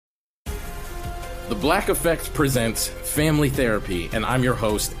The Black Effect presents Family Therapy, and I'm your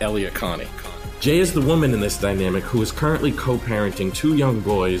host, Elliot Connie. Jay is the woman in this dynamic who is currently co-parenting 2 young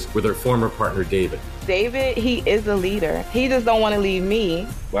boys with her former partner, David. David, he is a leader. He just don't want to leave me.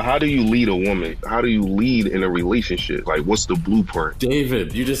 But how do you lead a woman? How do you lead in a relationship? Like, what's the blueprint?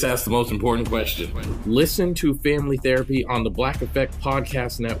 David, you just asked the most important question. Listen to Family Therapy on the Black Effect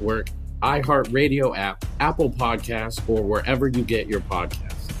Podcast Network, iHeartRadio app, Apple Podcasts, or wherever you get your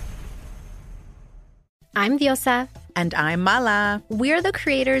podcasts. I'm Diosa. And I'm Mala. We're the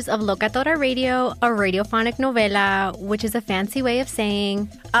creators of Locatora Radio, a radiophonic novela, which is a fancy way of saying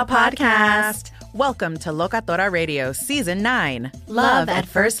a podcast. Welcome to Locatora Radio Season 9. Love at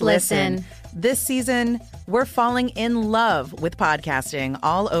First Listen. This season, we're falling in love with podcasting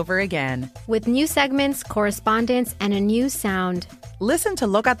all over again. With new segments, correspondence, and a new sound. Listen to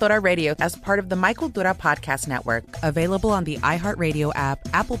Locatora Radio as part of the My Cultura Podcast Network. Available on the iHeartRadio app,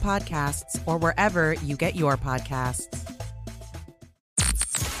 Apple Podcasts, or wherever you get your podcasts.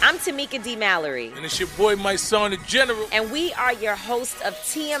 I'm Tamika D. Mallory. And it's your boy, my son, the General. And we are your hosts of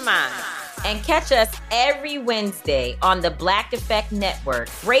TMI. And catch us every Wednesday on the Black Effect Network,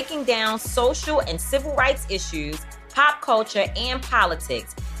 breaking down social and civil rights issues, pop culture, and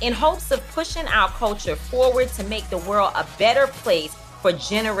politics in hopes of pushing our culture forward to make the world a better place for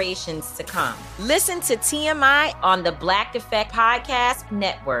generations to come. Listen to TMI on the Black Effect Podcast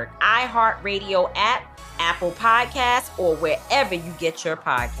Network, iHeartRadio app, Apple Podcasts, or wherever you get your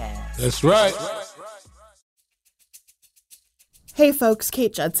podcasts. That's right. Hey folks,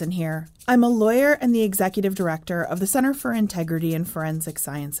 Kate Judson here. I'm a lawyer and the executive director of the Center for Integrity in Forensic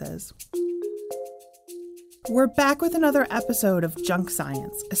Sciences. We're back with another episode of Junk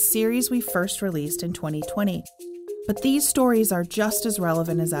Science, a series we first released in 2020. But these stories are just as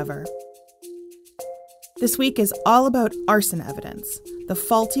relevant as ever. This week is all about arson evidence, the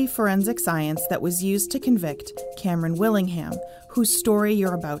faulty forensic science that was used to convict Cameron Willingham, whose story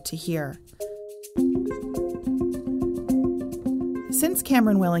you're about to hear. Since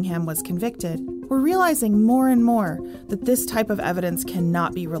Cameron Willingham was convicted, we're realizing more and more that this type of evidence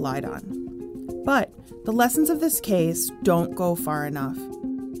cannot be relied on. But the lessons of this case don't go far enough.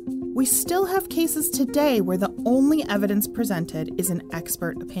 We still have cases today where the only evidence presented is an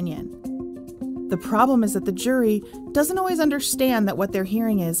expert opinion. The problem is that the jury doesn't always understand that what they're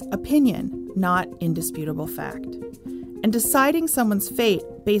hearing is opinion, not indisputable fact. And deciding someone's fate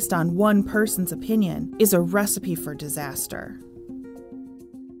based on one person's opinion is a recipe for disaster.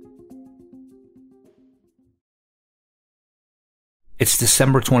 It's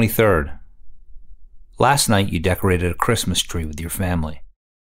December 23rd. Last night you decorated a Christmas tree with your family.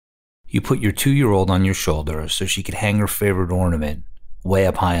 You put your 2-year-old on your shoulder so she could hang her favorite ornament way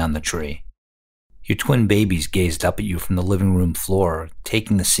up high on the tree. Your twin babies gazed up at you from the living room floor,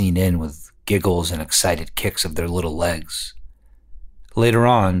 taking the scene in with giggles and excited kicks of their little legs. Later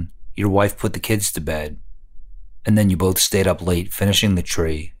on, your wife put the kids to bed, and then you both stayed up late finishing the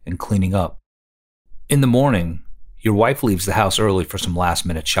tree and cleaning up. In the morning, your wife leaves the house early for some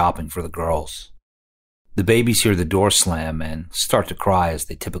last-minute shopping for the girls. The babies hear the door slam and start to cry as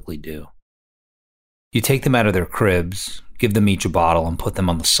they typically do. You take them out of their cribs, give them each a bottle, and put them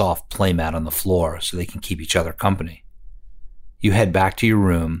on the soft playmat on the floor so they can keep each other company. You head back to your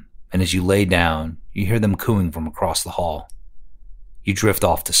room, and as you lay down, you hear them cooing from across the hall. You drift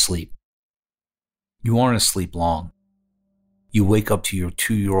off to sleep. You aren't asleep long. You wake up to your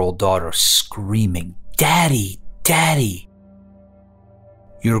 2-year-old daughter screaming, "Daddy! Daddy!"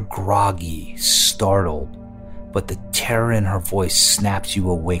 You're groggy, startled, but the terror in her voice snaps you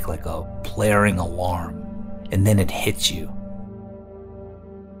awake like a blaring alarm, and then it hits you.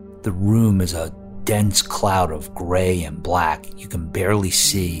 The room is a dense cloud of gray and black you can barely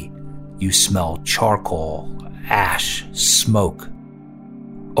see. You smell charcoal, ash, smoke.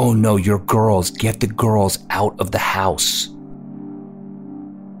 Oh no, your girls, get the girls out of the house.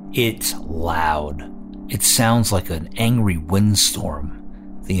 It's loud. It sounds like an angry windstorm.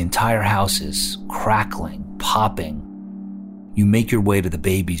 The entire house is crackling, popping. You make your way to the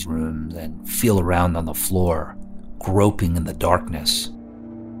baby's room and feel around on the floor, groping in the darkness.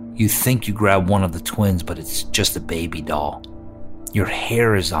 You think you grab one of the twins, but it's just a baby doll. Your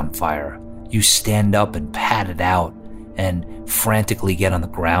hair is on fire. You stand up and pat it out and frantically get on the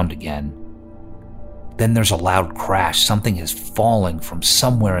ground again. Then there's a loud crash. Something is falling from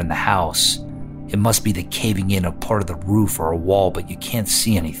somewhere in the house. It must be the caving in of part of the roof or a wall, but you can't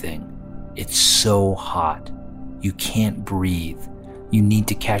see anything. It's so hot. You can't breathe. You need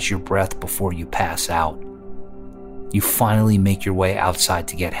to catch your breath before you pass out. You finally make your way outside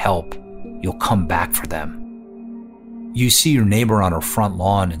to get help. You'll come back for them. You see your neighbor on her front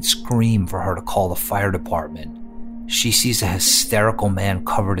lawn and scream for her to call the fire department. She sees a hysterical man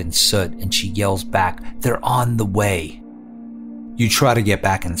covered in soot and she yells back, "They're on the way." You try to get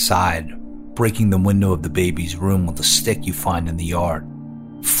back inside, breaking the window of the baby's room with a stick you find in the yard.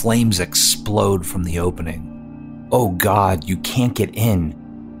 Flames explode from the opening. Oh God, you can't get in.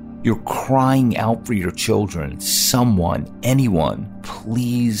 You're crying out for your children. Someone, anyone,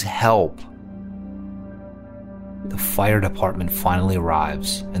 please help. The fire department finally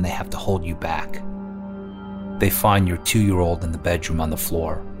arrives and they have to hold you back. They find your 2-year-old in the bedroom on the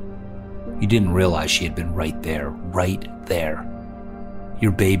floor. You didn't realize she had been right there.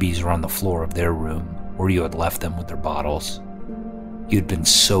 Your babies are on the floor of their room where you had left them with their bottles. You had been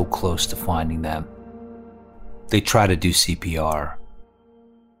so close to finding them. They try to do CPR,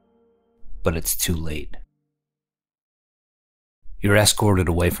 but it's too late. You're escorted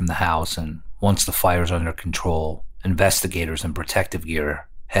away from the house, and once the fire's under control, investigators in protective gear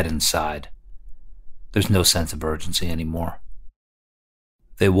head inside. There's no sense of urgency anymore.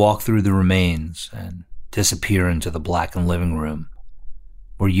 They walk through the remains and disappear into the blackened living room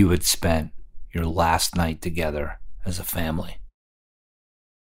where you had spent your last night together as a family.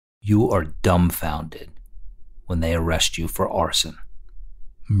 You are dumbfounded when they arrest you for arson.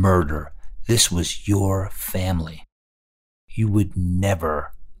 Murder. This was your family. You would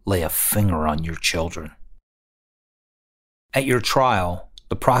never lay a finger on your children. At your trial,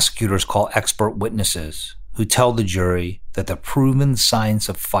 the prosecutors call expert witnesses who tell the jury that the proven science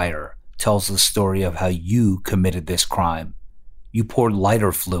of fire tells the story of how you committed this crime. You poured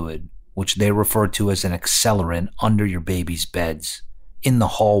lighter fluid, which they refer to as an accelerant, under your baby's beds, in the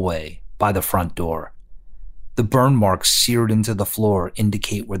hallway, by the front door. The burn marks seared into the floor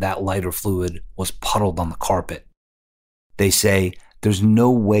indicate where that lighter fluid was puddled on the carpet. They say, there's no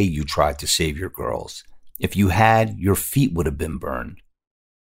way you tried to save your girls. If you had, your feet would have been burned.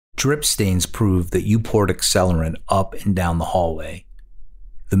 Drip stains prove that you poured accelerant up and down the hallway.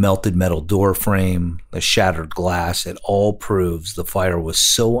 The melted metal door frame, the shattered glass, it all proves the fire was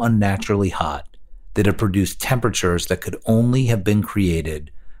so unnaturally hot that it produced temperatures that could only have been created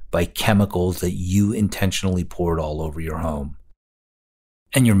by chemicals that you intentionally poured all over your home.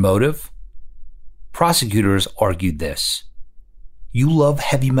 And your motive? Prosecutors argued this. You love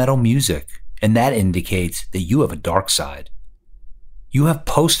heavy metal music, and that indicates that you have a dark side. You have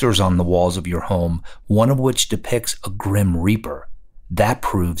posters on the walls of your home, one of which depicts a grim reaper. That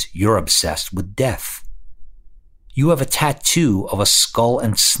proves you're obsessed with death. You have a tattoo of a skull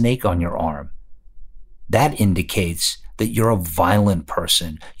and snake on your arm. That indicates that you're a violent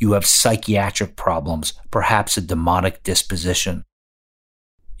person. You have psychiatric problems, perhaps a demonic disposition.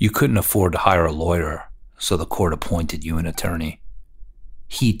 You couldn't afford to hire a lawyer, so the court appointed you an attorney.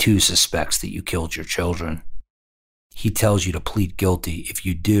 He too suspects that you killed your children. He tells you to plead guilty. If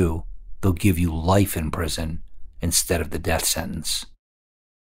you do, they'll give you life in prison instead of the death sentence.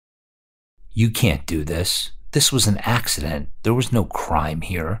 You can't do this. This was an accident. There was no crime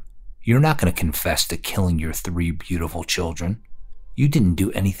here. You're not going to confess to killing your 3 beautiful children. You didn't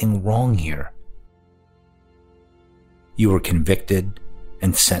do anything wrong here. You were convicted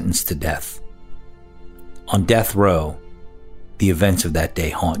and sentenced to death. On death row, the events of that day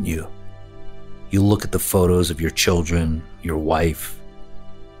haunt you. You look at the photos of your children, your wife,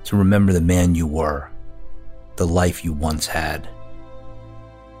 to remember the man you were, the life you once had.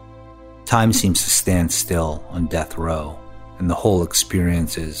 Time seems to stand still on death row, and the whole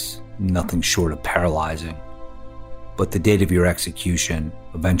experience is nothing short of paralyzing. But the date of your execution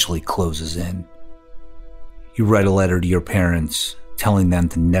eventually closes in. You write a letter to your parents, telling them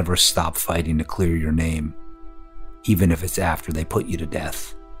to never stop fighting to clear your name, even if it's after they put you to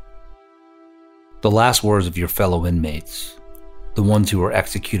death. The last words of your fellow inmates, the ones who were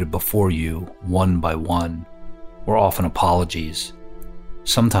executed before you, one by one, were often apologies.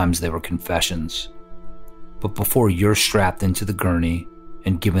 Sometimes they were confessions. But before you're strapped into the gurney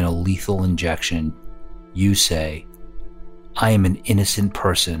and given a lethal injection, you say, I am an innocent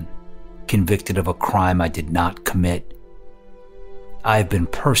person, convicted of a crime I did not commit. I have been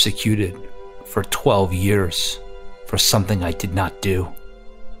persecuted for 12 years for something I did not do.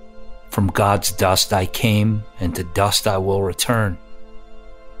 From God's dust I came, and to dust I will return.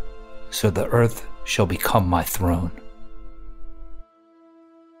 So the earth shall become my throne.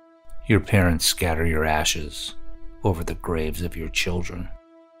 Your parents scatter your ashes over the graves of your children.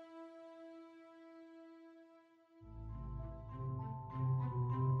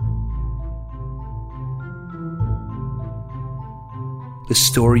 The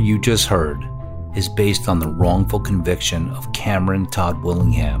story you just heard is based on the wrongful conviction of Cameron Todd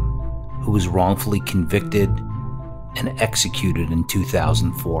Willingham, who was wrongfully convicted, and executed in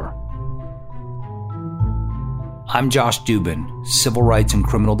 2004. I'm Josh Dubin, civil rights and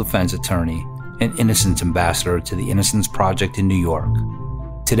criminal defense attorney and Innocence Ambassador to the Innocence Project in New York.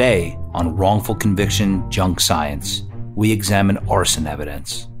 Today, on Wrongful Conviction Junk Science, we examine arson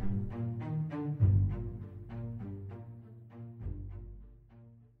evidence.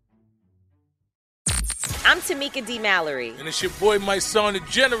 I'm Tamika D. Mallory. And it's your boy, my son, the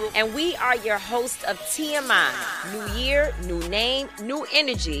General. And we are your hosts of TMI. New year, new name, new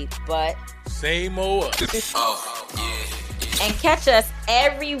energy, but same old us. And catch us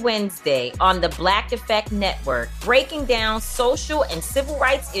every Wednesday on the Black Effect Network, breaking down social and civil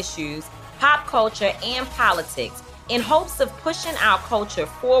rights issues, pop culture, and politics in hopes of pushing our culture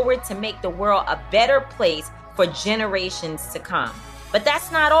forward to make the world a better place for generations to come. But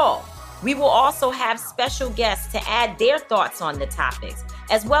that's not all. We will also have special guests to add their thoughts on the topics,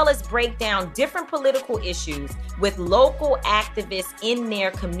 as well as break down different political issues with local activists in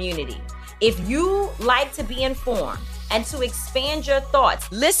their community. If you like to be informed and to expand your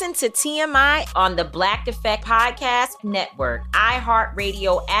thoughts, listen to TMI on the Black Effect Podcast Network,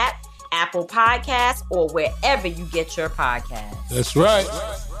 iHeartRadio app, Apple Podcasts, or wherever you get your podcasts. That's right.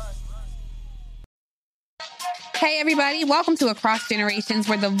 Hey, everybody. Welcome to Across Generations,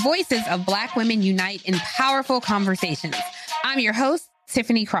 where the voices of Black women unite in powerful conversations. I'm your host,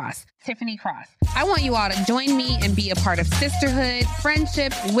 Tiffany Cross. I want you all to join me and be a part of sisterhood,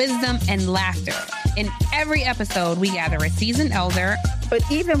 friendship, wisdom, and laughter. In every episode, we gather a seasoned elder. But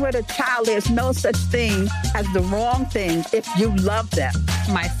even with a child, there's no such thing as the wrong thing if you love them.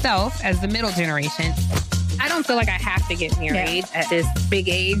 Myself, as the middle generation. I don't feel like I have to get married at this big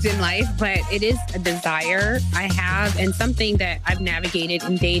age in life, but it is a desire I have and something that I've navigated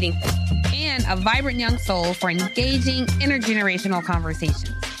in dating. And a vibrant young soul for engaging intergenerational conversations.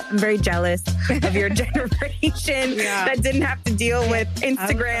 I'm very jealous of your generation that didn't have to deal with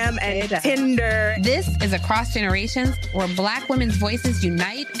Instagram and Tinder. This is Across Generations, where Black women's voices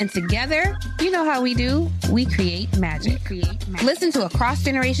unite, and together, you know how we do, we create magic. Listen to Across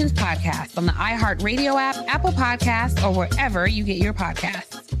Generations podcast on the iHeartRadio app, Apple Podcasts, or wherever you get your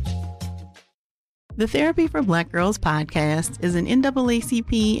podcasts. The Therapy for Black Girls podcast is an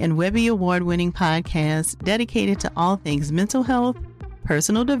NAACP and Webby Award-winning podcast dedicated to all things mental health,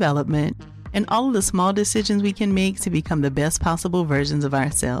 personal development, and all of the small decisions we can make to become the best possible versions of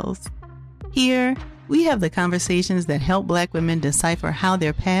ourselves. Here, we have the conversations that help Black women decipher how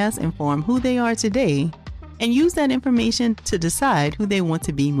their past inform who they are today and use that information to decide who they want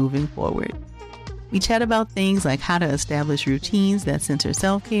to be moving forward. We chat about things like how to establish routines that center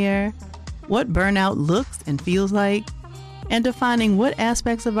self-care, what burnout looks and feels like, and defining what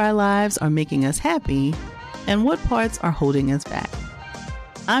aspects of our lives are making us happy and what parts are holding us back.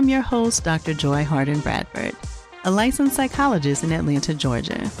 I'm your host, Dr. Joy Harden Bradford, a licensed psychologist in Atlanta,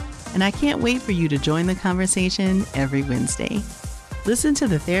 Georgia, and I can't wait for you to join the conversation every Wednesday. Listen to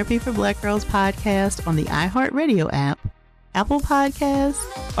the Therapy for Black Girls podcast on the iHeartRadio app, Apple Podcasts,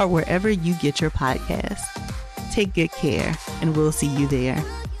 or wherever you get your podcasts. Take good care, and we'll see you there.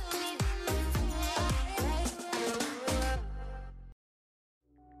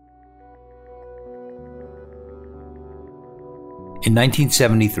 In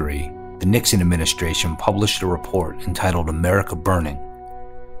 1973, the Nixon administration published a report entitled America Burning.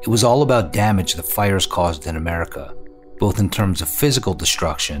 It was all about damage the fires caused in America, both in terms of physical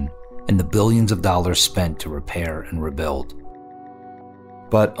destruction and the billions of dollars spent to repair and rebuild.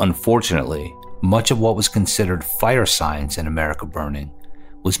 But unfortunately, much of what was considered fire science in America Burning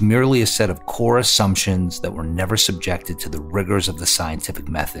was merely a set of core assumptions that were never subjected to the rigors of the scientific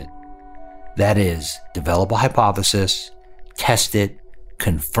method. That is, develop a hypothesis, test it,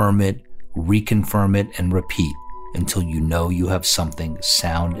 confirm it, reconfirm it, and repeat until you know you have something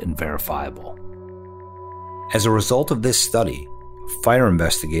sound and verifiable. As a result of this study, fire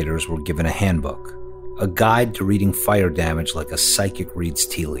investigators were given a handbook, a guide to reading fire damage like a psychic reads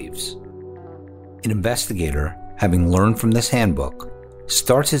tea leaves. An investigator, having learned from this handbook,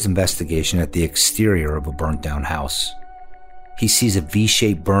 starts his investigation at the exterior of a burnt-down house. He sees a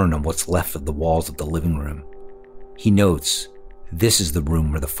V-shaped burn on what's left of the walls of the living room. He notes, this is the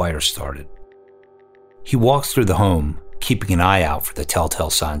room where the fire started. He walks through the home, keeping an eye out for the telltale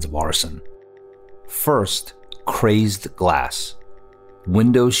signs of arson. First, crazed glass.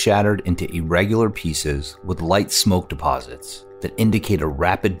 Windows shattered into irregular pieces with light smoke deposits that indicate a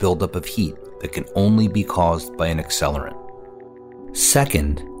rapid buildup of heat that can only be caused by an accelerant.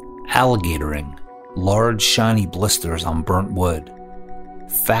 Second, alligatoring. Large, shiny blisters on burnt wood.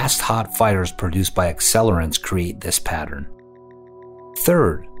 Fast, hot fires produced by accelerants create this pattern.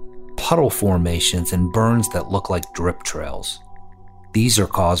 Third, puddle formations and burns that look like drip trails. These are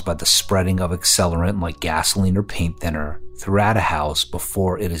caused by the spreading of accelerant like gasoline or paint thinner throughout a house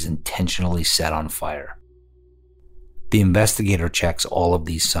before it is intentionally set on fire. The investigator checks all of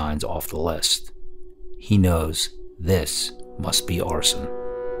these signs off the list. He knows this must be arson.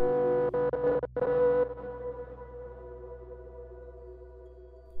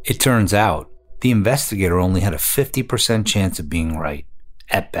 It turns out the investigator only had a 50% chance of being right,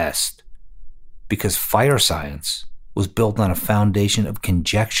 at best, because fire science was built on a foundation of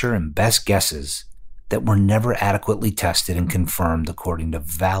conjecture and best guesses that were never adequately tested and confirmed according to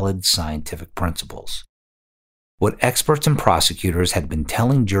valid scientific principles. What experts and prosecutors had been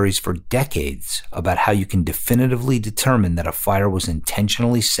telling juries for decades about how you can definitively determine that a fire was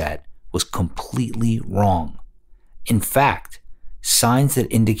intentionally set was completely wrong. In fact, signs that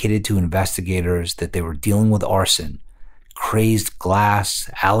indicated to investigators that they were dealing with arson, crazed glass,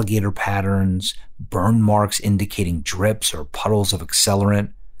 alligator patterns, burn marks indicating drips or puddles of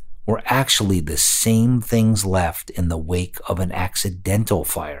accelerant, were actually the same things left in the wake of an accidental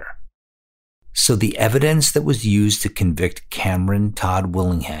fire. So the evidence that was used to convict Cameron Todd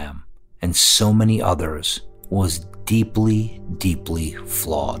Willingham and so many others was deeply, deeply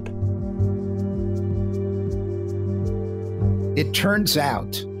flawed. It turns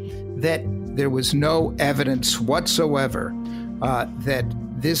out that there was no evidence whatsoever that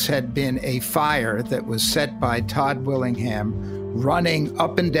this had been a fire that was set by Todd Willingham running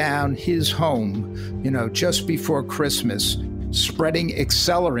up and down his home, just before Christmas, spreading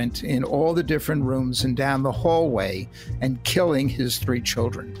accelerant in all the different rooms and down the hallway and killing his 3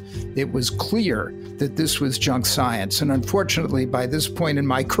 children. It was clear that this was junk science. And unfortunately, by this point in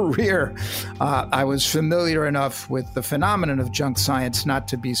my career, I was familiar enough with the phenomenon of junk science not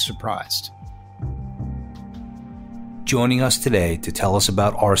to be surprised. Joining us today to tell us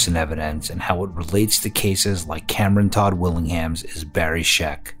about arson evidence and how it relates to cases like Cameron Todd Willingham's is Barry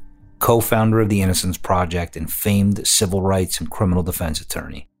Scheck, co-founder of the Innocence Project and famed civil rights and criminal defense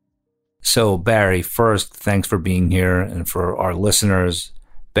attorney. So Barry, first, thanks for being here. And for our listeners,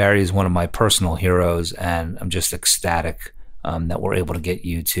 Barry is one of my personal heroes, and I'm just ecstatic that we're able to get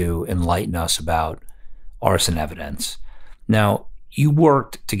you to enlighten us about arson evidence. Now, you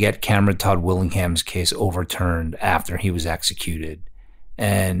worked to get Cameron Todd Willingham's case overturned after he was executed.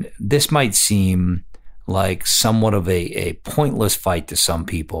 And this might seem like somewhat of a pointless fight to some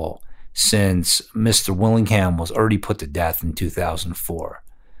people, since Mr. Willingham was already put to death in 2004.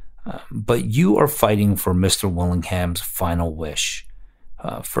 But you are fighting for Mr. Willingham's final wish,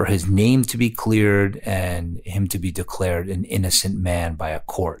 for his name to be cleared and him to be declared an innocent man by a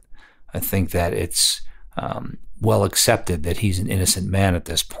court. I think that it's well accepted that he's an innocent man at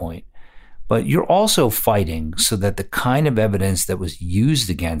this point. But you're also fighting so that the kind of evidence that was used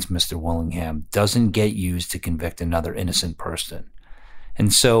against Mr. Willingham doesn't get used to convict another innocent person.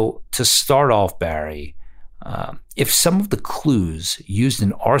 And so to start off, Barry, if some of the clues used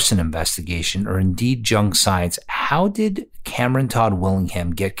in arson investigation are indeed junk science, how did Cameron Todd Willingham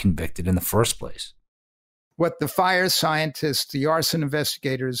get convicted in the first place? What the fire scientists, the arson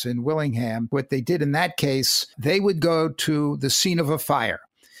investigators in Willingham, what they did in that case, they would go to the scene of a fire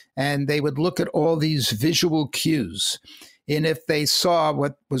and they would look at all these visual cues. And if they saw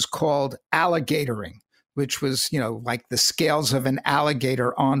what was called alligatoring, which was, like the scales of an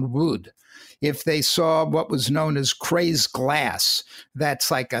alligator on wood. If they saw what was known as crazed glass, that's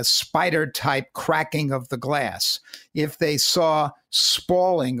like a spider-type cracking of the glass. If they saw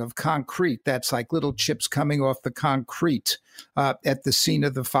spalling of concrete, that's like little chips coming off the concrete at the scene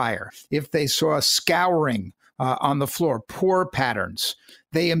of the fire. If they saw scouring on the floor, pore patterns,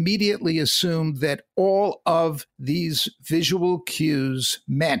 they immediately assumed that all of these visual cues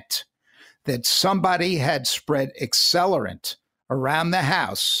meant that somebody had spread accelerant around the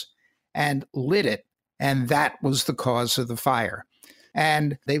house and lit it, and that was the cause of the fire.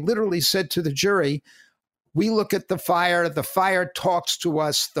 And they literally said to the jury, we look at the fire talks to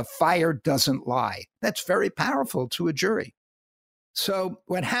us, the fire doesn't lie. That's very powerful to a jury. So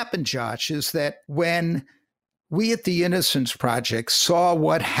what happened, Josh, is that when we at the Innocence Project saw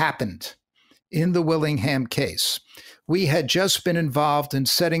what happened in the Willingham case, we had just been involved in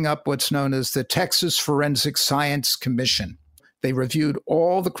setting up what's known as the Texas Forensic Science Commission. They reviewed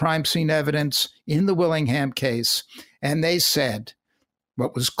all the crime scene evidence in the Willingham case, and they said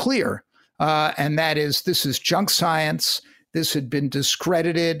what was clear, and that is this is junk science. This had been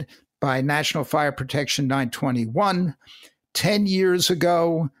discredited by National Fire Protection 921 10 years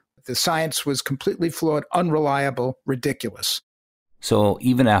ago. The science was completely flawed, unreliable, ridiculous. So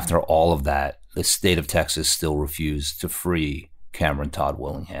even after all of that, the state of Texas still refused to free Cameron Todd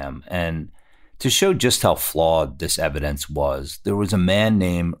Willingham. And to show just how flawed this evidence was, there was a man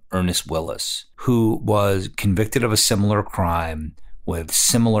named Ernest Willis who was convicted of a similar crime with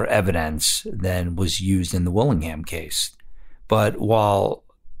similar evidence than was used in the Willingham case. But while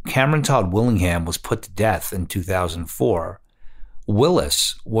Cameron Todd Willingham was put to death in 2004,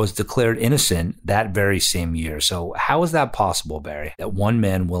 Willis was declared innocent that very same year. So how is that possible, Barry, that one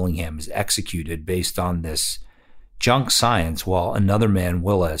man, Willingham, is executed based on this junk science while another man,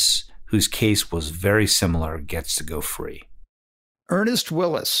 Willis, whose case was very similar, gets to go free? Ernest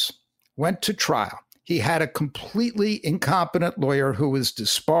Willis went to trial. He had a completely incompetent lawyer who was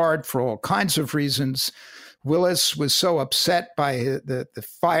disbarred for all kinds of reasons. Willis was so upset by the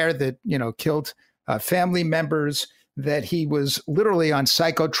fire that, killed family members that he was literally on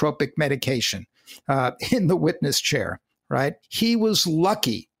psychotropic medication in the witness chair, right? He was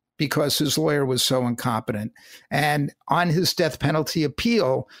lucky because his lawyer was so incompetent. And on his death penalty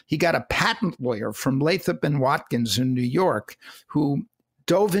appeal, he got a patent lawyer from Lathrop and Watkins in New York who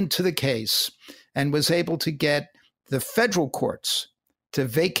dove into the case and was able to get the federal courts to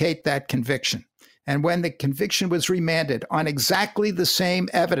vacate that conviction. And when the conviction was remanded on exactly the same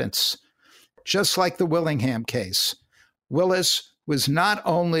evidence, just like the Willingham case, Willis was not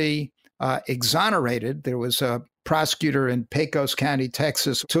only exonerated. There was a prosecutor in Pecos County,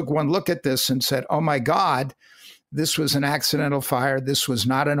 Texas, took one look at this and said, oh my God, this was an accidental fire. This was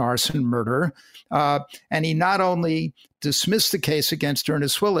not an arson murder. And he not only dismissed the case against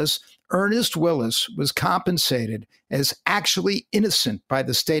Ernest Willis was compensated as actually innocent by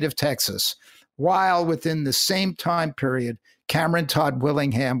the state of Texas, while within the same time period, Cameron Todd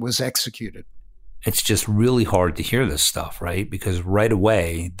Willingham was executed. It's just really hard to hear this stuff, right? Because right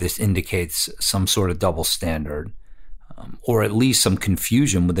away, this indicates some sort of double standard, or at least some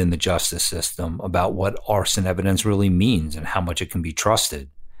confusion within the justice system about what arson evidence really means and how much it can be trusted.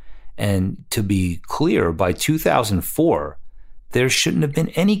 And to be clear, by 2004, there shouldn't have been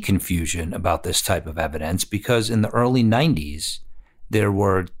any confusion about this type of evidence, because in the early 90s, there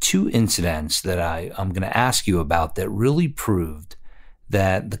were two incidents that I'm going to ask you about that really proved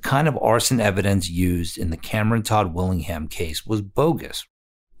that the kind of arson evidence used in the Cameron Todd Willingham case was bogus.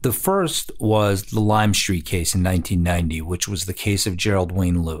 The first was the Lime Street case in 1990, which was the case of Gerald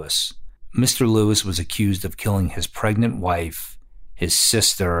Wayne Lewis. Mr. Lewis was accused of killing his pregnant wife, his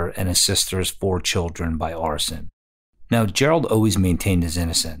sister, and his sister's 4 children by arson. Now, Gerald always maintained his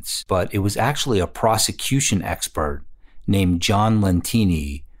innocence, but it was actually a prosecution expert named John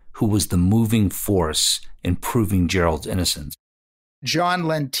Lentini who was the moving force in proving Gerald's innocence. John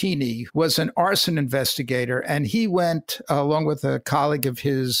Lentini was an arson investigator, and he went, along with a colleague of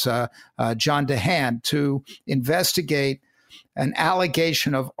his, John DeHaan, to investigate an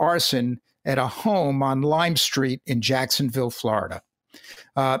allegation of arson at a home on Lime Street in Jacksonville, Florida.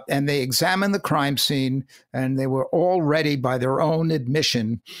 And they examined the crime scene, and they were all ready by their own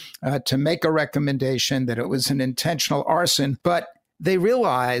admission to make a recommendation that it was an intentional arson. But they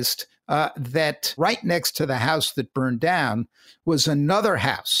realized that right next to the house that burned down was another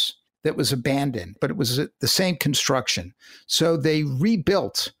house that was abandoned, but it was the same construction. So they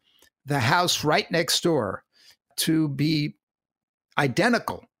rebuilt the house right next door to be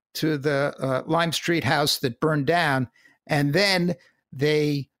identical to the Lime Street house that burned down. And then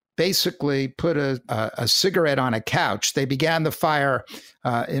they basically put a cigarette on a couch. They began the fire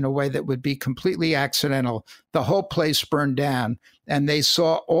in a way that would be completely accidental. The whole place burned down, and they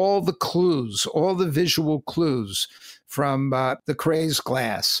saw all the clues, all the visual clues from the crazed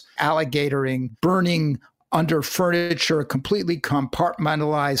glass, alligatoring, burning under furniture, a completely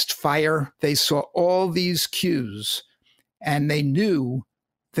compartmentalized fire. They saw all these cues, and they knew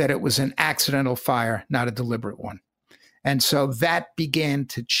that it was an accidental fire, not a deliberate one. And so that began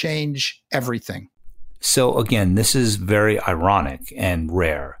to change everything. So again, this is very ironic and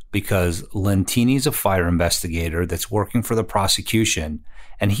rare, because Lentini's a fire investigator that's working for the prosecution,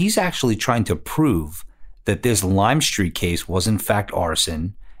 and he's actually trying to prove that this Lime Street case was in fact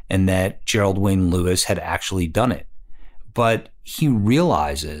arson and that Gerald Wayne Lewis had actually done it. But he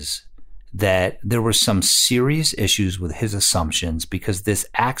realizes that there were some serious issues with his assumptions, because this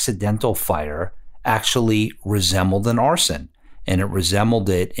accidental fire actually resembled an arson, and it resembled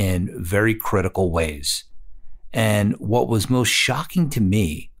it in very critical ways. And what was most shocking to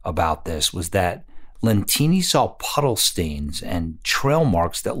me about this was that Lentini saw puddle stains and trail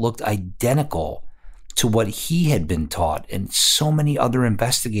marks that looked identical to what he had been taught and so many other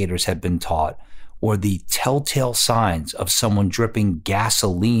investigators had been taught, or the telltale signs of someone dripping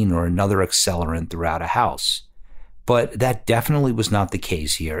gasoline or another accelerant throughout a house. But that definitely was not the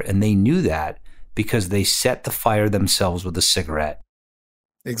case here, and they knew that because they set the fire themselves with a cigarette.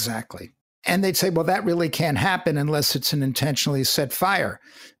 Exactly. And they'd say, well, that really can't happen unless it's an intentionally set fire.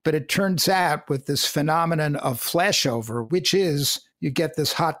 But it turns out with this phenomenon of flashover, which is you get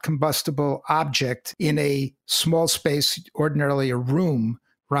this hot combustible object in a small space, ordinarily a room,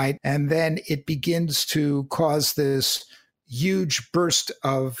 right? And then it begins to cause this huge burst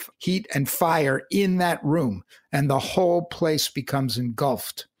of heat and fire in that room, and the whole place becomes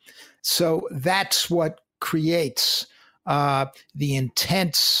engulfed. So that's what creates the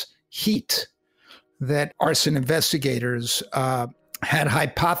intense heat that arson investigators had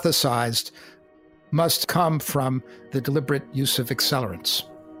hypothesized must come from the deliberate use of accelerants.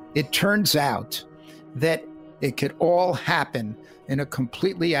 It turns out that it could all happen in a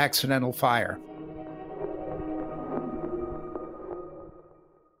completely accidental fire.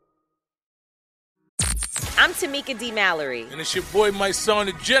 I'm Tamika D. Mallory. And it's your boy, my son,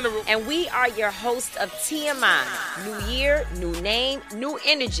 the General. And we are your hosts of TMI. New year, new name, new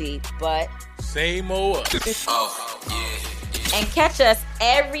energy, but same old us. Oh, yeah. And catch us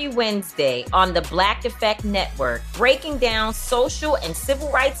every Wednesday on the Black Effect Network, breaking down social and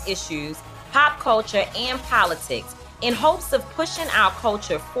civil rights issues, pop culture, and politics in hopes of pushing our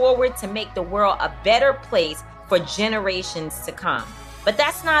culture forward to make the world a better place for generations to come. But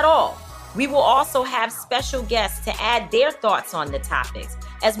that's not all. We will also have special guests to add their thoughts on the topics,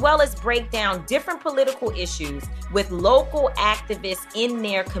 as well as break down different political issues with local activists in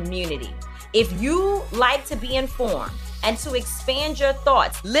their community. If you like to be informed and to expand your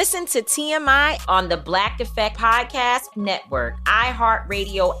thoughts, listen to TMI on the Black Effect Podcast Network,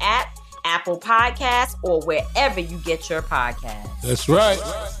 iHeartRadio app, Apple Podcasts, or wherever you get your podcasts. That's right.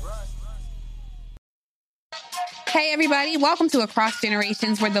 Hey, everybody. Welcome to Across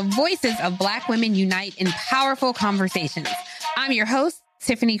Generations, where the voices of Black women unite in powerful conversations. I'm your host,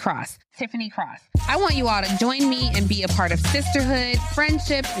 Tiffany Cross. I want you all to join me and be a part of sisterhood,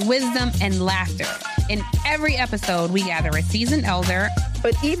 friendship, wisdom, and laughter. In every episode, we gather a seasoned elder.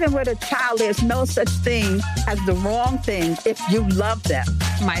 But even with a child, there's no such thing as the wrong thing if you love them.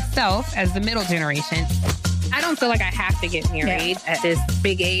 Myself as the middle generation. I don't feel like I have to get married at this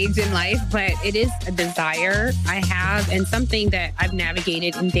big age in life, but it is a desire I have and something that I've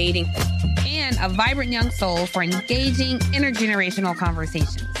navigated in dating. And a vibrant young soul for engaging intergenerational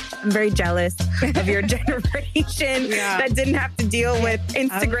conversations. I'm very jealous of your generation that didn't have to deal with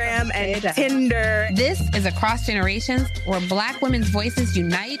Instagram and Tinder. This is Across Generations, where Black women's voices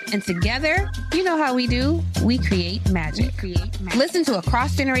unite, and together, you know how we do, we create magic. Listen to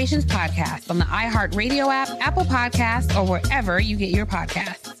Across Generations podcast on the iHeartRadio app, Apple Podcasts, or wherever you get your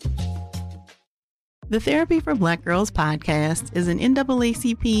podcasts. The Therapy for Black Girls podcast is an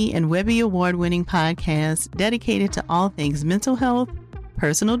NAACP and Webby Award-winning podcast dedicated to all things mental health,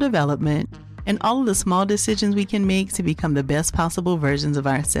 personal development, and all of the small decisions we can make to become the best possible versions of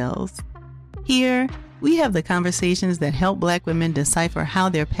ourselves. Here, we have the conversations that help Black women decipher how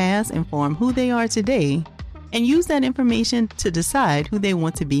their past inform who they are today and use that information to decide who they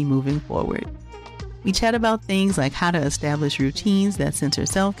want to be moving forward. We chat about things like how to establish routines that center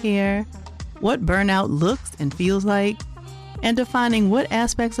self-care, what burnout looks and feels like, and defining what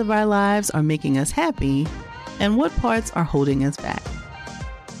aspects of our lives are making us happy and what parts are holding us back.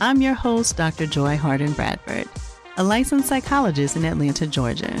 I'm your host, Dr. Joy Harden Bradford, a licensed psychologist in Atlanta,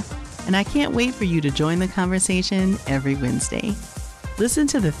 Georgia, and I can't wait for you to join the conversation every Wednesday. Listen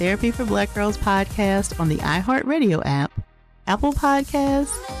to the Therapy for Black Girls podcast on the iHeartRadio app, Apple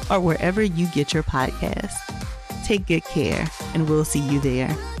Podcasts, or wherever you get your podcasts. Take good care, and we'll see you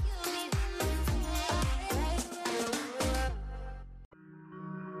there.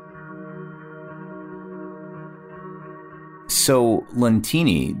 So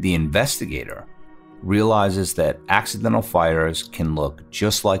Lentini, the investigator, realizes that accidental fires can look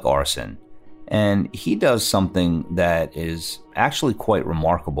just like arson. And he does something that is actually quite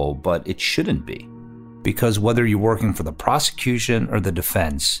remarkable, but it shouldn't be. Because whether you're working for the prosecution or the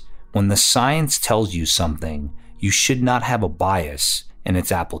defense, when the science tells you something, you should not have a bias in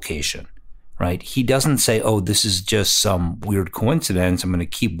its application, right? He doesn't say, oh, this is just some weird coincidence. I'm going to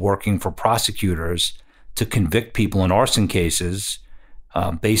keep working for prosecutors to convict people in arson cases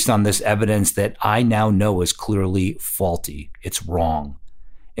based on this evidence that I now know is clearly faulty. It's wrong.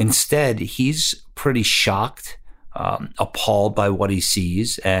 Instead, he's pretty shocked, appalled by what he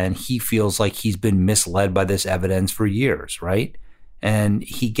sees, and he feels like he's been misled by this evidence for years, right? And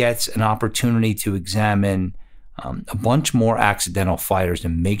he gets an opportunity to examine a bunch more accidental fires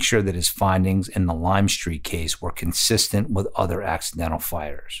and make sure that his findings in the Lime Street case were consistent with other accidental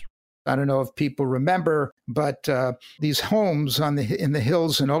fires. I don't know if people remember, but these homes in the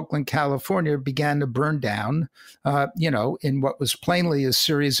hills in Oakland, California, began to burn down, in what was plainly a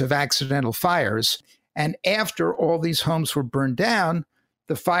series of accidental fires. And after all these homes were burned down,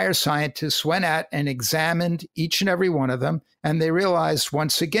 the fire scientists went out and examined each and every one of them, and they realized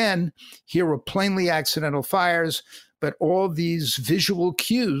once again, here were plainly accidental fires, but all these visual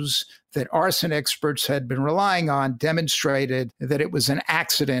cues that arson experts had been relying on demonstrated that it was an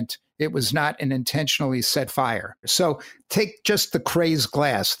accident. It was not an intentionally set fire. So take just the crazed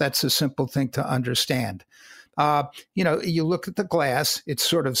glass. That's a simple thing to understand. You look at the glass, it's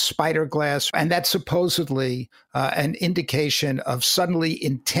sort of spider glass, and that's supposedly an indication of suddenly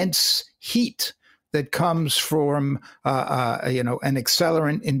intense heat that comes from, an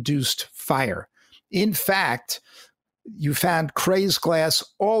accelerant-induced fire. In fact, you found crazed glass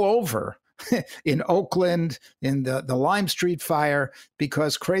all over in Oakland, in the Lime Street fire,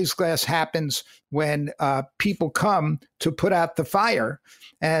 because crazed glass happens when people come to put out the fire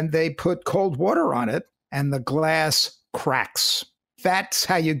and they put cold water on it and the glass cracks. That's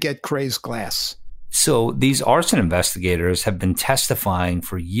how you get crazed glass. So these arson investigators have been testifying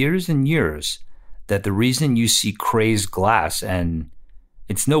for years and years that the reason you see crazed glass, and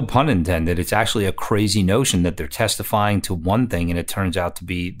it's no pun intended, it's actually a crazy notion that they're testifying to one thing and it turns out to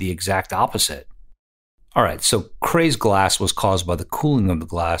be the exact opposite. All right, so crazed glass was caused by the cooling of the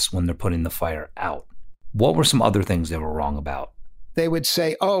glass when they're putting the fire out. What were some other things they were wrong about? They would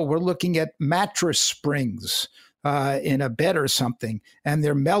say, we're looking at mattress springs in a bed or something, and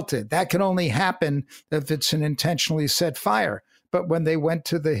they're melted. That can only happen if it's an intentionally set fire. But when they went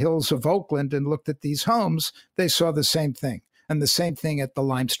to the hills of Oakland and looked at these homes, they saw the same thing. And the same thing at the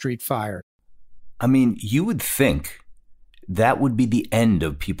Lime Street fire. I mean, you would think that would be the end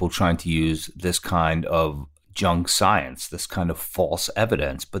of people trying to use this kind of junk science, this kind of false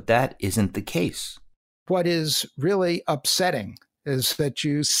evidence, but that isn't the case. What is really upsetting is that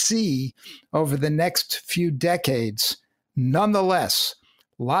you see over the next few decades, nonetheless,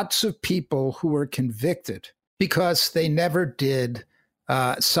 lots of people who were convicted because they never did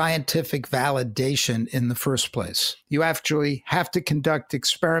scientific validation in the first place. You actually have to conduct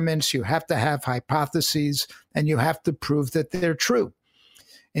experiments, you have to have hypotheses, and you have to prove that they're true.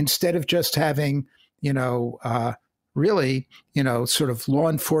 Instead of just having, sort of law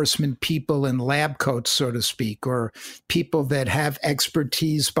enforcement people in lab coats, so to speak, or people that have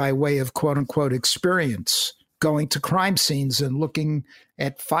expertise by way of quote unquote experience, going to crime scenes and looking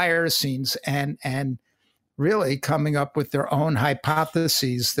at fire scenes and really coming up with their own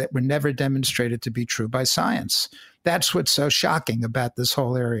hypotheses that were never demonstrated to be true by science. That's what's so shocking about this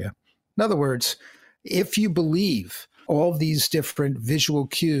whole area. In other words, if you believe all these different visual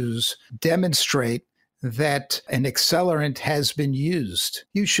cues demonstrate that an accelerant has been used,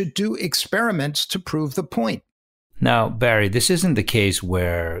 you should do experiments to prove the point. Now, Barry, this isn't the case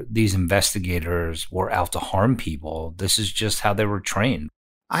where these investigators were out to harm people. This is just how they were trained.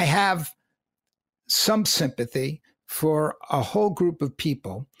 I have some sympathy for a whole group of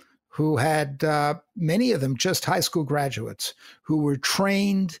people who had, many of them just high school graduates, who were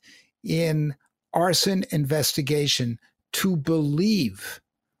trained in arson investigation to believe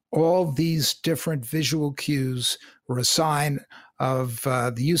all these different visual cues were a sign of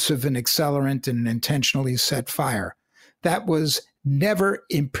the use of an accelerant in an intentionally set fire. That was never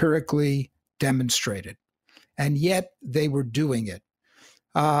empirically demonstrated, and yet they were doing it.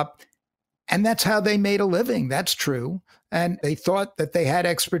 And that's how they made a living. That's true. And they thought that they had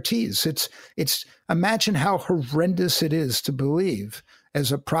expertise. It's imagine how horrendous it is to believe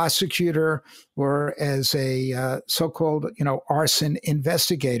as a prosecutor or as a so-called, arson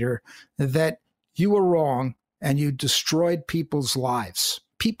investigator that you were wrong and you destroyed people's lives.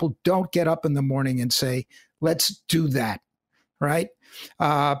 People don't get up in the morning and say, let's do that, right?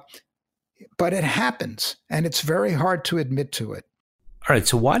 But it happens, and it's very hard to admit to it. All right,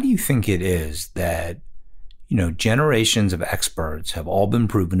 so why do you think it is that, generations of experts have all been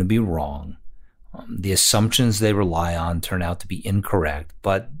proven to be wrong? The assumptions they rely on turn out to be incorrect,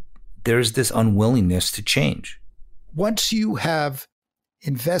 but there's this unwillingness to change. Once you have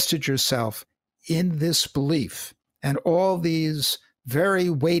invested yourself in this belief and all these very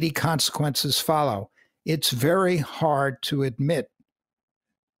weighty consequences follow, it's very hard to admit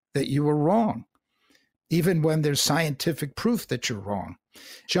that you were wrong, even when there's scientific proof that you're wrong.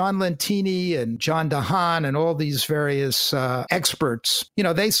 John Lentini and John DeHaan and all these various experts,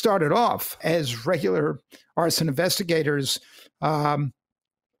 they started off as regular arson investigators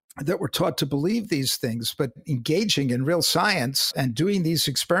that were taught to believe these things, but engaging in real science and doing these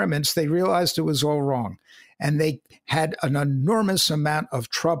experiments, they realized it was all wrong. And they had an enormous amount of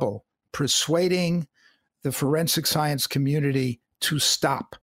trouble persuading the forensic science community to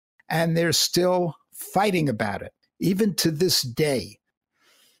stop. And they're still fighting about it, even to this day.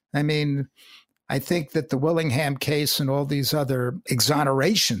 I mean, I think that the Willingham case and all these other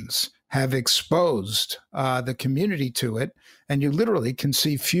exonerations have exposed the community to it. And you literally can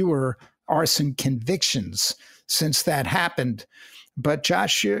see fewer arson convictions since that happened. But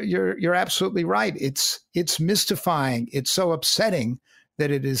Josh, you're absolutely right. It's mystifying. It's so upsetting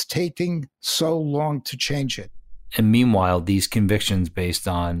that it is taking so long to change it. And meanwhile, these convictions based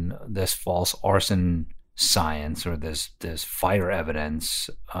on this false arson science or this fire evidence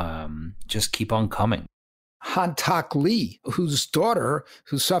just keep on coming. Han-Tak Lee, whose daughter,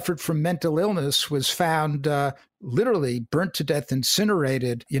 who suffered from mental illness, was found literally burnt to death,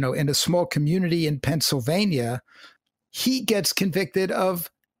 incinerated, in a small community in Pennsylvania. He gets convicted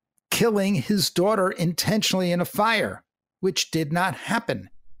of killing his daughter intentionally in a fire, which did not happen.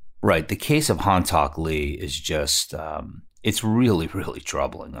 Right. The case of Han-Tak Lee is just, it's really, really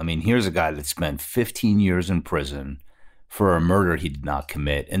troubling. I mean, here's a guy that spent 15 years in prison for a murder he did not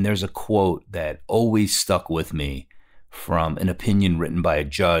commit. And there's a quote that always stuck with me from an opinion written by a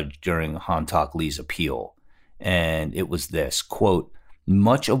judge during Han-Tak Lee's appeal. And it was this, quote,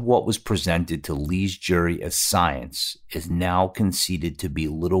 "Much of what was presented to Lee's jury as science is now conceded to be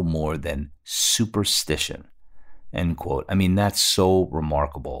little more than superstition," end quote. I mean, that's so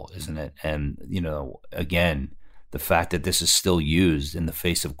remarkable, isn't it? And, again, the fact that this is still used in the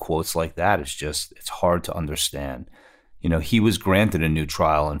face of quotes like that is just, it's hard to understand. He was granted a new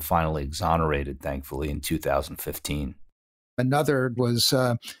trial and finally exonerated, thankfully, in 2015. Another was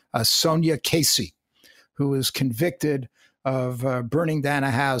Sonia Casey, who was convicted of burning down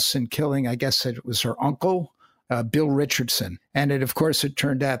a house and killing, I guess it was her uncle, Bill Richardson. And it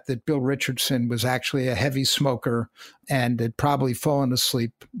turned out that Bill Richardson was actually a heavy smoker and had probably fallen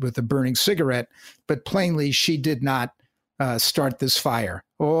asleep with a burning cigarette. But plainly, she did not start this fire.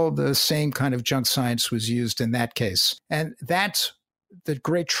 All the same kind of junk science was used in that case. And that's the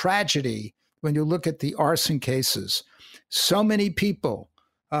great tragedy when you look at the arson cases. So many people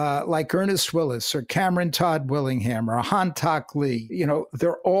like Ernest Willis or Cameron Todd Willingham or Han-Tak Lee,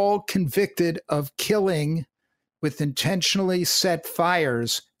 they're all convicted of killing with intentionally set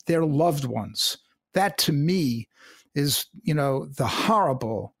fires their loved ones. That to me is, the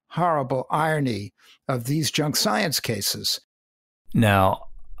horrible, horrible irony of these junk science cases. Now,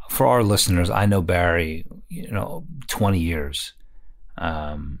 for our listeners, I know Barry, 20 years.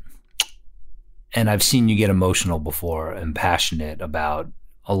 And I've seen you get emotional before and passionate about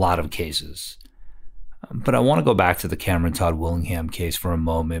a lot of cases. But I want to go back to the Cameron Todd Willingham case for a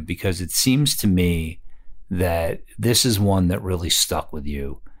moment, because it seems to me that this is one that really stuck with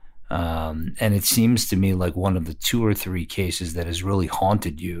you. And it seems to me like one of the 2 or 3 cases that has really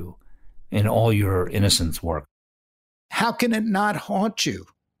haunted you in all your innocence work. How can it not haunt you?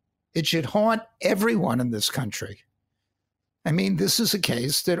 It should haunt everyone in this country. I mean, this is a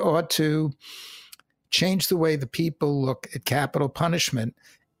case that ought to change the way the people look at capital punishment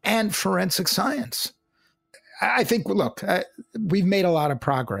and forensic science. I think, we've made a lot of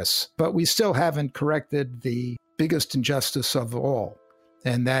progress, but we still haven't corrected the biggest injustice of all,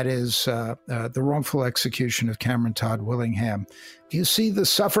 and that is the wrongful execution of Cameron Todd Willingham. You see the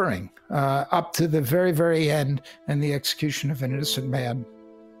suffering up to the very, very end and the execution of an innocent man.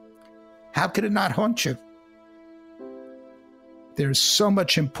 How could it not haunt you? There's so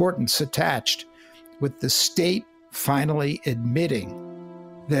much importance attached with the state finally admitting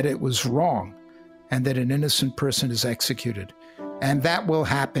that it was wrong and that an innocent person is executed. And that will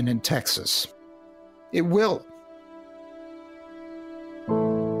happen in Texas. It will.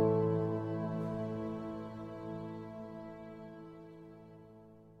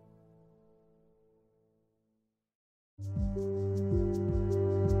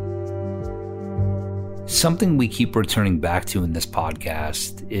 Something we keep returning back to in this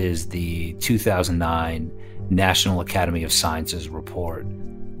podcast is the 2009 National Academy of Sciences report,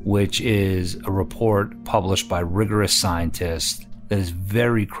 which is a report published by rigorous scientists that is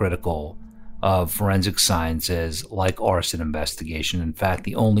very critical of forensic sciences like arson investigation. In fact,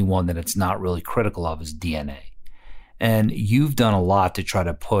 the only one that it's not really critical of is DNA. And you've done a lot to try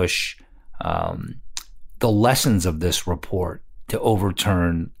to push the lessons of this report to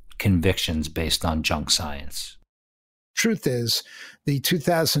overturn convictions based on junk science. Truth is, the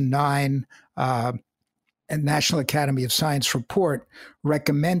 2009 National Academy of Science report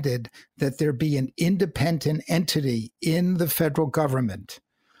recommended that there be an independent entity in the federal government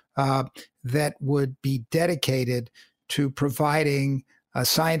that would be dedicated to providing a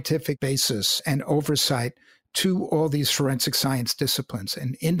scientific basis and oversight to all these forensic science disciplines,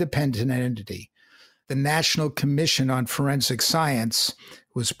 an independent entity. The National Commission on Forensic Science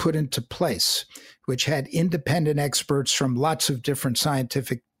was put into place, which had independent experts from lots of different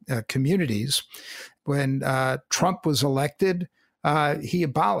scientific communities. When Trump was elected, he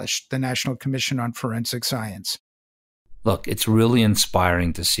abolished the National Commission on Forensic Science. Look, it's really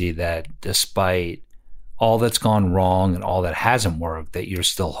inspiring to see that despite all that's gone wrong and all that hasn't worked, that you're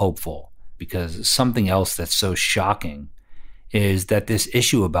still hopeful. Because something else that's so shocking is that this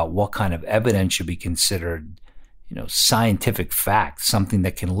issue about what kind of evidence should be considered, scientific fact, something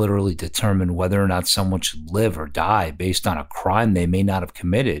that can literally determine whether or not someone should live or die based on a crime they may not have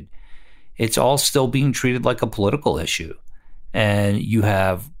committed, it's all still being treated like a political issue. And you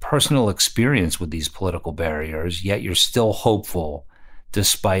have personal experience with these political barriers, yet you're still hopeful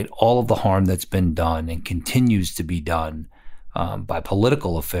despite all of the harm that's been done and continues to be done by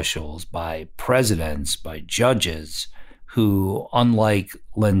political officials, by presidents, by judges who, unlike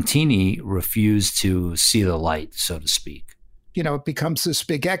Lentini, refuse to see the light, so to speak. It becomes this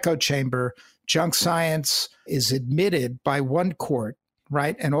big echo chamber. Junk science is admitted by one court,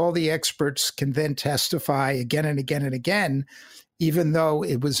 right? And all the experts can then testify again and again and again, even though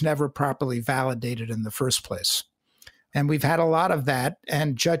it was never properly validated in the first place. And we've had a lot of that,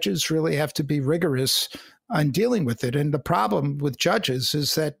 and judges really have to be rigorous on dealing with it. And the problem with judges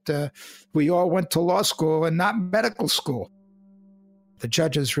is that we all went to law school and not medical school. The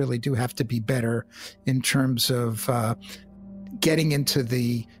judges really do have to be better in terms of getting into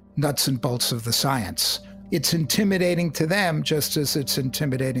the nuts and bolts of the science. It's intimidating to them just as it's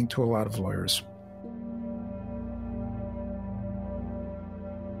intimidating to a lot of lawyers.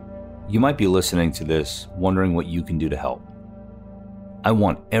 You might be listening to this wondering what you can do to help. I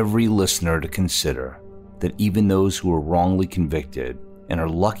want every listener to consider that even those who are wrongly convicted and are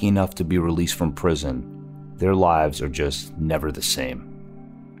lucky enough to be released from prison, their lives are just never the same.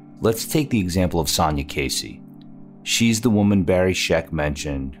 Let's take the example of Sonia Casey. She's the woman Barry Scheck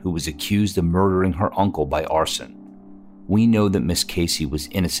mentioned who was accused of murdering her uncle by arson. We know that Miss Casey was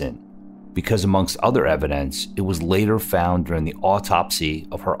innocent because, amongst other evidence, it was later found during the autopsy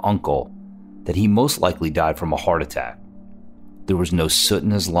of her uncle that he most likely died from a heart attack. There was no soot in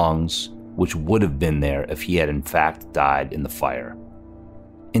his lungs, which would have been there if he had in fact died in the fire.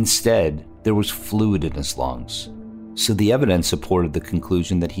 Instead, there was fluid in his lungs, so the evidence supported the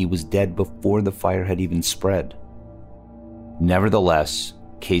conclusion that he was dead before the fire had even spread. Nevertheless,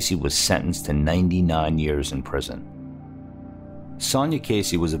 Casey was sentenced to 99 years in prison. Sonia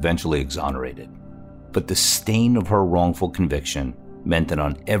Casey was eventually exonerated, but the stain of her wrongful conviction meant that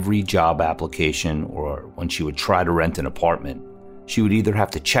on every job application or when she would try to rent an apartment, she would either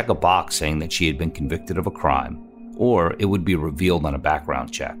have to check a box saying that she had been convicted of a crime, or it would be revealed on a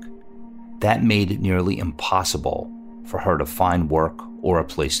background check. That made it nearly impossible for her to find work or a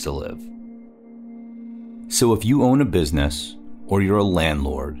place to live. So if you own a business, or you're a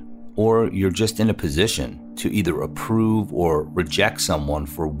landlord, or you're just in a position to either approve or reject someone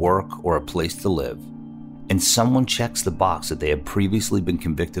for work or a place to live, and someone checks the box that they have previously been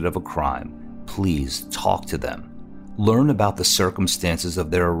convicted of a crime, please talk to them. Learn about the circumstances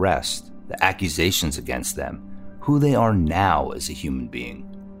of their arrest, the accusations against them, who they are now as a human being.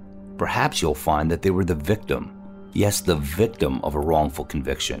 Perhaps you'll find that they were the victim, yes, the victim of a wrongful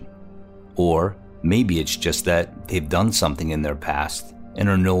conviction. Or maybe it's just that they've done something in their past and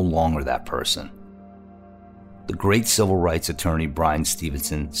are no longer that person. The great civil rights attorney Bryan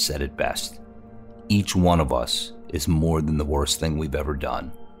Stevenson said it best. Each one of us is more than the worst thing we've ever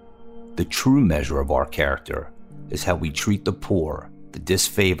done. The true measure of our character is how we treat the poor, the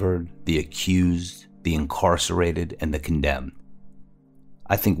disfavored, the accused, the incarcerated, and the condemned.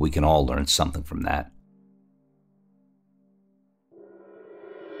 I think we can all learn something from that.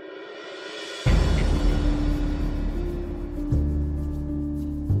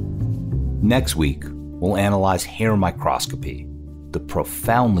 Next week, we'll analyze hair microscopy, the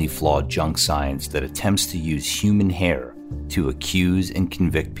profoundly flawed junk science that attempts to use human hair to accuse and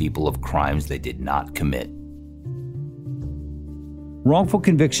convict people of crimes they did not commit. Wrongful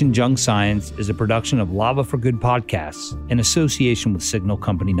Conviction Junk Science is a production of Lava for Good Podcasts in association with Signal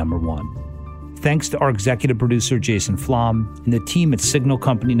Company No. 1. Thanks to our executive producer, Jason Flom, and the team at Signal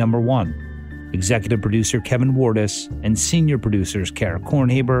Company No. 1, executive producer Kevin Wardis, and senior producers Kara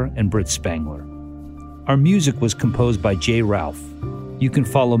Kornhaber and Britt Spangler. Our music was composed by Jay Ralph. You can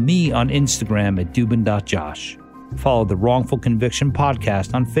follow me on Instagram at Dubin.Josh. Follow the Wrongful Conviction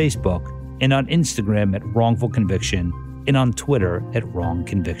Podcast on Facebook and on Instagram at Wrongful Conviction, and on Twitter at Wrong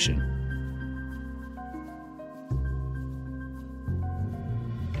Conviction.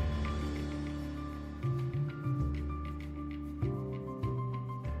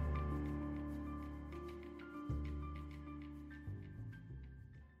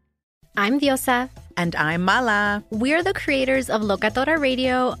 I'm Diosa. And I'm Mala. We're the creators of Locatora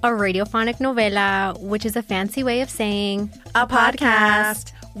Radio, a radiophonic novela, which is a fancy way of saying a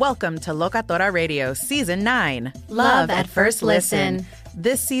podcast. Welcome to Locatora Radio Season 9. Love at First Listen.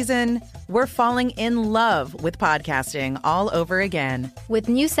 This season, we're falling in love with podcasting all over again. With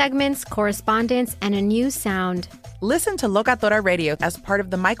new segments, correspondence, and a new sound. Listen to Locatora Radio as part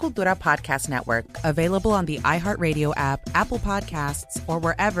of the Michael Dura Podcast Network, available on the iHeartRadio app, Apple Podcasts, or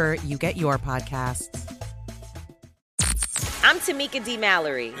wherever you get your podcasts. I'm Tamika D.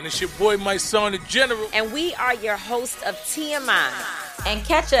 Mallory. And it's your boy, my son, the General. And we are your hosts of TMI. And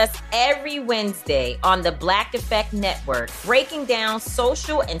catch us every Wednesday on the Black Effect Network, breaking down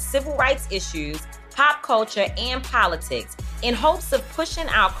social and civil rights issues, pop culture, and politics, in hopes of pushing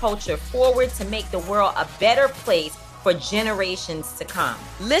our culture forward to make the world a better place for generations to come.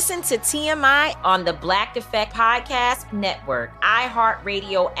 Listen to TMI on the Black Effect Podcast Network,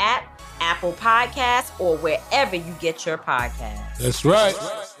 iHeartRadio app, Apple Podcasts, or wherever you get your podcasts. That's right.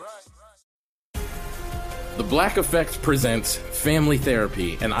 The Black Effect presents Family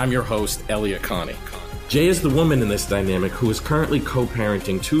Therapy, and I'm your host, Elliot Connie. Jay is the woman in this dynamic who is currently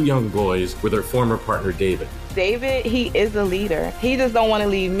co-parenting two young boys with her former partner, David. David, he is a leader. He just don't want to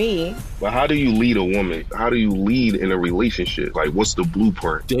leave me. But how do you lead a woman? How do you lead in a relationship? Like, what's the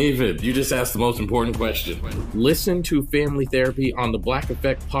blueprint? David, you just asked the most important question. Listen to Family Therapy on the Black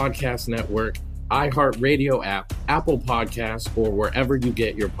Effect Podcast Network, iHeartRadio app, Apple Podcasts, or wherever you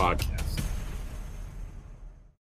get your podcasts.